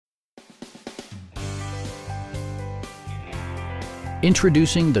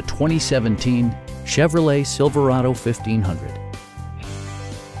Introducing the 2017 Chevrolet Silverado 1500.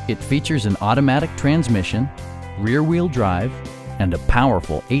 It features an automatic transmission, rear-wheel drive, and a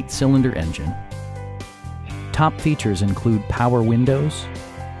powerful 8-cylinder engine. Top features include power windows,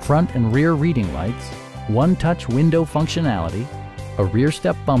 front and rear reading lights, one-touch window functionality, a rear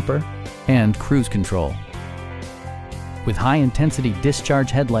step bumper, and cruise control. With high-intensity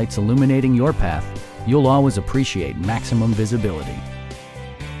discharge headlights illuminating your path, you'll always appreciate maximum visibility.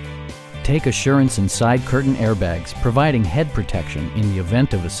 Take assurance in side curtain airbags, providing head protection in the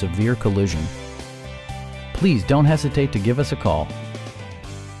event of a severe collision. Please don't hesitate to give us a call.